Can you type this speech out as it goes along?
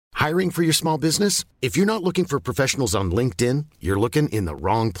Hiring for your small business? If you're not looking for professionals on LinkedIn, you're looking in the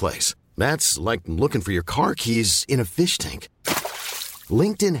wrong place. That's like looking for your car keys in a fish tank.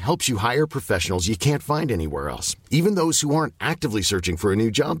 LinkedIn helps you hire professionals you can't find anywhere else, even those who aren't actively searching for a new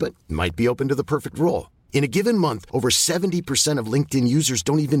job but might be open to the perfect role. In a given month, over 70% of LinkedIn users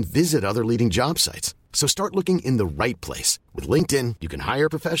don't even visit other leading job sites. So start looking in the right place. With LinkedIn, you can hire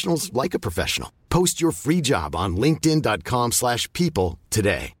professionals like a professional. Post your free job on linkedin.com/people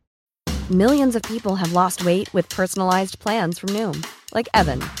today. Millions of people have lost weight with personalized plans from Noom. Like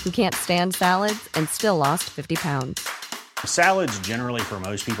Evan, who can't stand salads and still lost 50 pounds. Salads generally for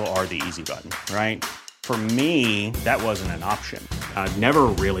most people are the easy button, right? For me, that wasn't an option. I never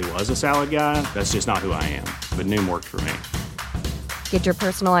really was a salad guy. That's just not who I am. But Noom worked for me. Get your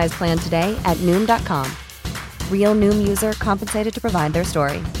personalized plan today at Noom.com. Real Noom user compensated to provide their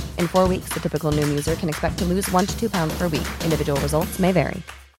story. In 4 weeks, the typical Noom user can expect to lose 1 to 2 pounds per week. Individual results may vary.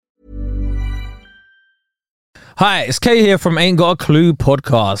 Hi, it's Kay here from Ain't Got a Clue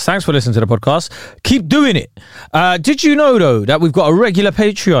podcast. Thanks for listening to the podcast. Keep doing it. Did you know, though, that we've got a regular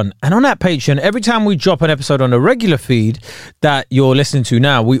Patreon? And on that Patreon, every time we drop an episode on the regular feed that you're listening to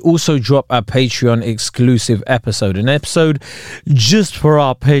now, we also drop a Patreon exclusive episode. An episode just for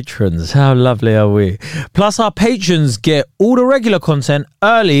our patrons. How lovely are we? Plus, our patrons get all the regular content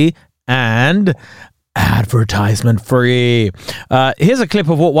early and advertisement free. Here's a clip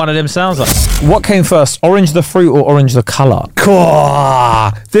of what one of them sounds like. What came first, orange the fruit or orange the colour?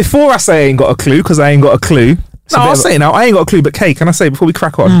 Before I say I ain't got a clue, because I ain't got a clue. No, I'll say it now. I ain't got a clue, but Kay, can I say before we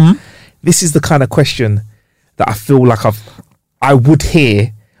crack on? This is the kind of question that I feel like I would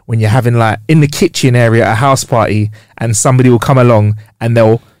hear when you're having like in the kitchen area at a house party and somebody will come along and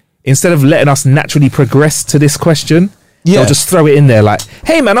they'll, instead of letting us naturally progress to this question, they'll just throw it in there like,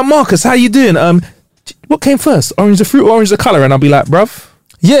 hey man, I'm Marcus, how you doing? What came first, orange the fruit or orange the colour? And I'll be like, bruv,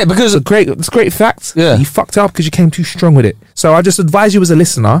 yeah, because it's a great fact. Yeah, you fucked up because you came too strong with it. So I just advise you as a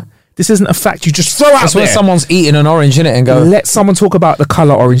listener, this isn't a fact you just throw out That's there. when someone's eating an orange, innit, and go, let someone talk about the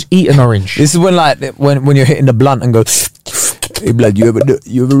colour orange, eat an orange. This is when like when you're hitting the blunt and go, hey blood,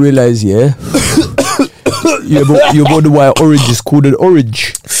 you ever realise, yeah? you wonder why orange is called an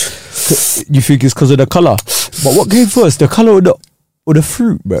orange. You think it's because of the colour. But what came first, the colour or the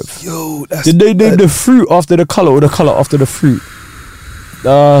fruit, bruv? Yo, did they name the fruit after the colour or the colour after the fruit?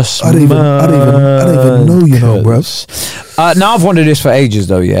 I don't even know, you know, bruv. Now I've wondered this for ages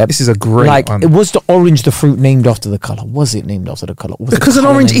though, yeah. This is a great one. Was the orange the fruit named after the colour? Was it named after the colour? Because an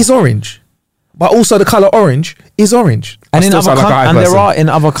orange is orange. But also the colour orange is orange. And there are in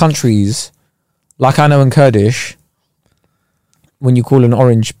other countries, like I know in Kurdish, when you call an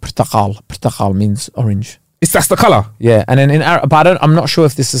orange portakal means orange. That's the colour? Yeah, and then in Arabic, but I'm not sure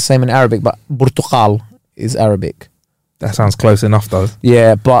if this is the same in Arabic, but portakal is Arabic. That sounds close enough though.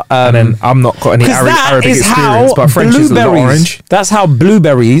 Yeah, but and then I'm not got any Arabic experience, but French is a lot orange. That's how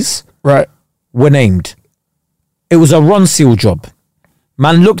blueberries were named. It was a Ronseal job.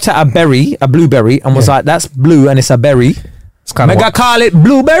 Man looked at a blueberry, and was like, that's blue and it's a berry. It's kind of call it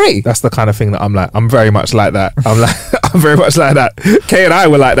blueberry. That's the kind of thing that I'm like. I'm very much like that. I'm very much like that. Kay and I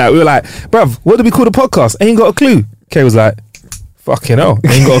were like that. We were like, bruv, what do we call the podcast? Ain't got a clue. Kay was like, fucking hell,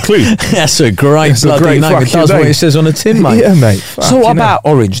 ain't got a clue. That's a great bloody name. It does what it says on the tin, mate. Yeah, mate. So what about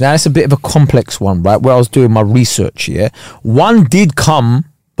orange? Now, it's a bit of a complex one, right? Where I was doing my research here. One did come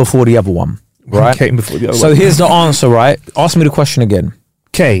before the other one, right? One came before the other so one. here's the answer, right? Ask me the question again.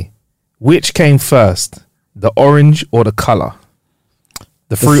 Kay, which came first, the orange or the colour?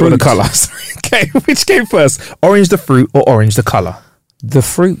 The fruit or the colour? Okay, which came first, orange the fruit or orange the colour? The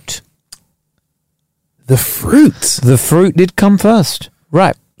fruit. The fruit? The fruit did come first.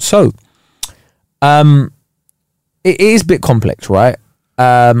 Right. So, it is a bit complex, right?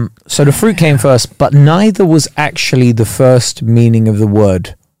 So the fruit came first, but neither was actually the first meaning of the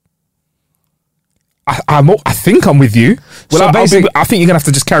word. I think I'm with you. Well, I think you're gonna have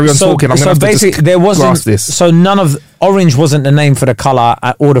to just carry on talking. I'm gonna have to just there wasn't grasp this. So none of orange wasn't the name for the color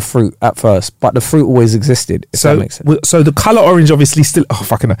or the fruit at first, but the fruit always existed. If that makes sense. So the color orange obviously still. Oh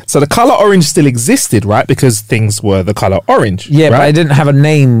fucking hell. So the color orange still existed, right? Because things were the color orange. Yeah, right? but it didn't have a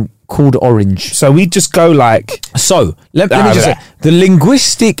name called orange. So we just go like. So let me just say, the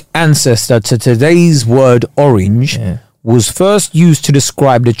linguistic ancestor to today's word orange was first used to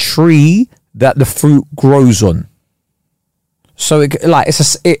describe the tree that the fruit grows on. So it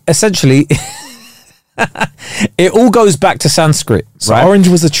essentially it all goes back to Sanskrit. So right? Orange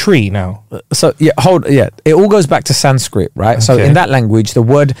was a tree now. So it all goes back to Sanskrit, right? Okay. So in that language, the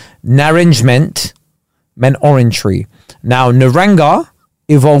word naranj meant orange tree. Now naranga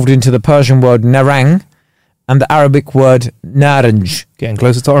evolved into the Persian word narang, and the Arabic word naranj. Getting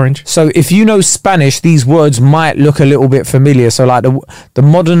closer to orange. So if you know Spanish, these words might look a little bit familiar. So like the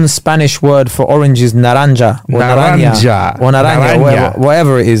modern Spanish word for orange is naranja or Naranja. or naranja.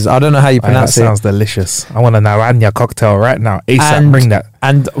 Whatever it is. I don't know how you pronounce it. That sounds delicious. I want a naranja cocktail right now. ASAP, bring that.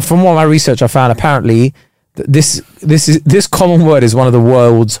 And from what my research I found, apparently this common word is one of the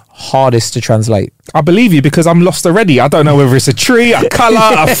world's hardest to translate. I believe you because I'm lost already. I don't know whether it's a tree, a colour,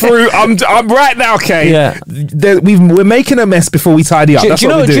 a fruit. I'm right now, okay? Yeah. We're making a mess before we tidy up. Do you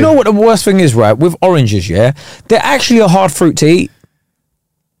know what the worst thing is, right? With oranges, yeah? They're actually a hard fruit to eat.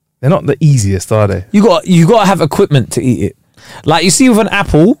 They're not the easiest, are they? You got to have equipment to eat it. Like you see with an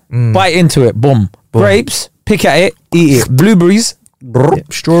apple, bite into it, boom. Grapes, pick at it, eat it. Blueberries,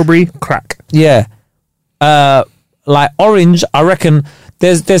 strawberry, crack. Yeah. Like orange, I reckon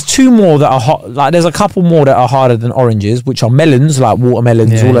there's two more that are hot. Like there's a couple more that are harder than oranges, which are melons, like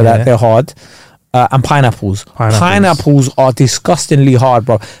watermelons, all of that. They're hard. And pineapples. Pineapples are disgustingly hard,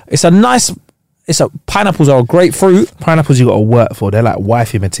 bro. Pineapples are a great fruit. Pineapples you got to work for. They're like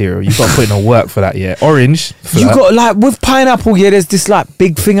wifey material. You got to put in a work for that. Yeah. Orange. You got like with pineapple. Yeah, there's this like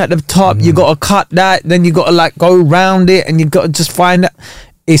big thing at the top. You got to cut that. Then you got to like go around it, and you got to just find that.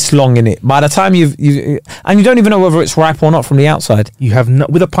 It's long in it. By the time you don't even know whether it's ripe or not from the outside. You have no,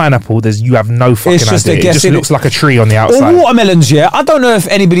 with a pineapple. You have no fucking it's just idea. It just looks like a tree on the outside. Or watermelons. Yeah, I don't know if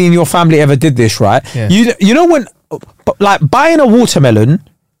anybody in your family ever did this. Right? Yeah. You know when like buying a watermelon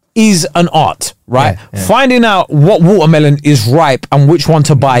is an art, right? Yeah. Finding out what watermelon is ripe and which one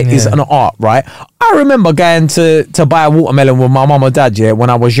to buy is an art, right? I remember going to buy a watermelon with my mum or dad, yeah, when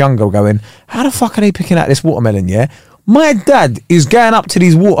I was younger, going, how the fuck are they picking out this watermelon, yeah? My dad is going up to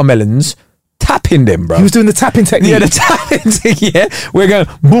these watermelons, tapping them, bro. He was doing the tapping technique. Yeah, the tapping technique, yeah. We're going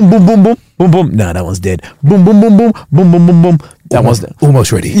boom, boom, boom, boom, boom, boom. No, that one's dead. Boom, boom, boom, boom, boom, boom, boom, boom. That one's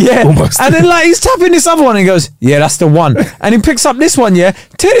almost ready. Yeah. Almost. And then like he's tapping this other one and he goes, yeah, that's the one. And he picks up this one, yeah.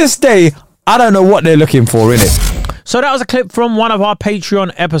 To this day, I don't know what they're looking for in it. So that was a clip from one of our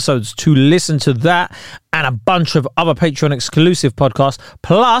Patreon episodes. To listen to that and a bunch of other Patreon exclusive podcasts,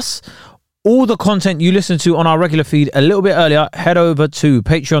 plus all the content you listen to on our regular feed a little bit earlier, head over to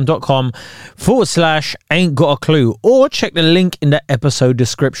patreon.com/ain't got a clue or check the link in the episode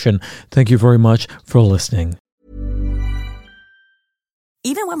description. Thank you very much for listening.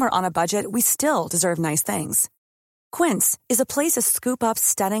 Even when we're on a budget, we still deserve nice things. Quince is a place to scoop up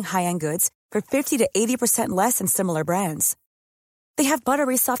stunning high-end goods for 50 to 80% less than similar brands. They have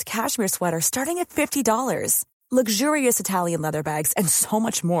buttery soft cashmere sweaters starting at $50, luxurious Italian leather bags, and so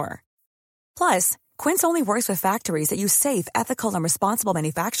much more. Plus, Quince only works with factories that use safe, ethical, and responsible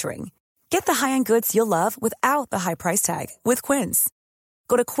manufacturing. Get the high-end goods you'll love without the high price tag with Quince.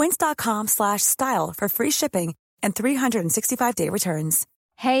 Go to quince.com/style for free shipping and 365-day returns.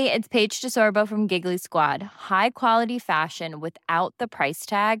 Hey, it's Paige DeSorbo from Giggly Squad. High quality fashion without the price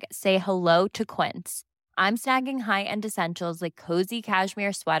tag. Say hello to Quince. I'm snagging high-end essentials like cozy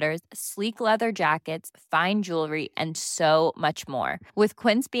cashmere sweaters, sleek leather jackets, fine jewelry, and so much more. With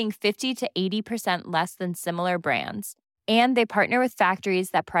Quince being 50 to 80% less than similar brands. And they partner with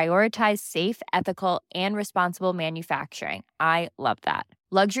factories that prioritize safe, ethical, and responsible manufacturing. I love that.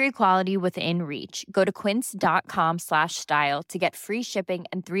 Luxury quality within reach. Go to quince.com/style to get free shipping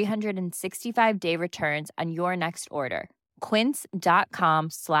and 365-day returns on your next order.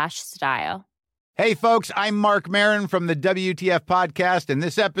 Quince.com/style. Hey, folks, I'm Mark Maron from the WTF Podcast, and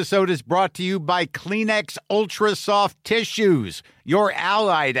this episode is brought to you by Kleenex Ultra Soft Tissues, your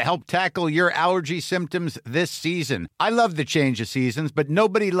ally to help tackle your allergy symptoms this season. I love the change of seasons, but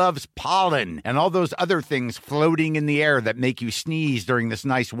nobody loves pollen and all those other things floating in the air that make you sneeze during this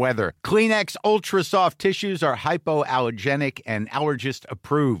nice weather. Kleenex Ultra Soft Tissues are hypoallergenic and allergist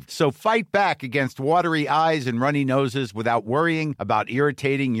approved, so fight back against watery eyes and runny noses without worrying about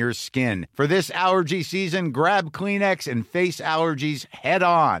irritating your skin. For this allergy season, grab Kleenex and face allergies head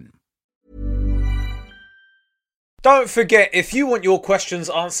on. Don't forget, if you want your questions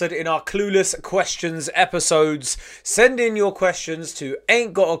answered in our Clueless Questions episodes, send in your questions to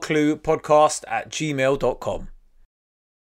ain'tgotacluepodcast@gmail.com.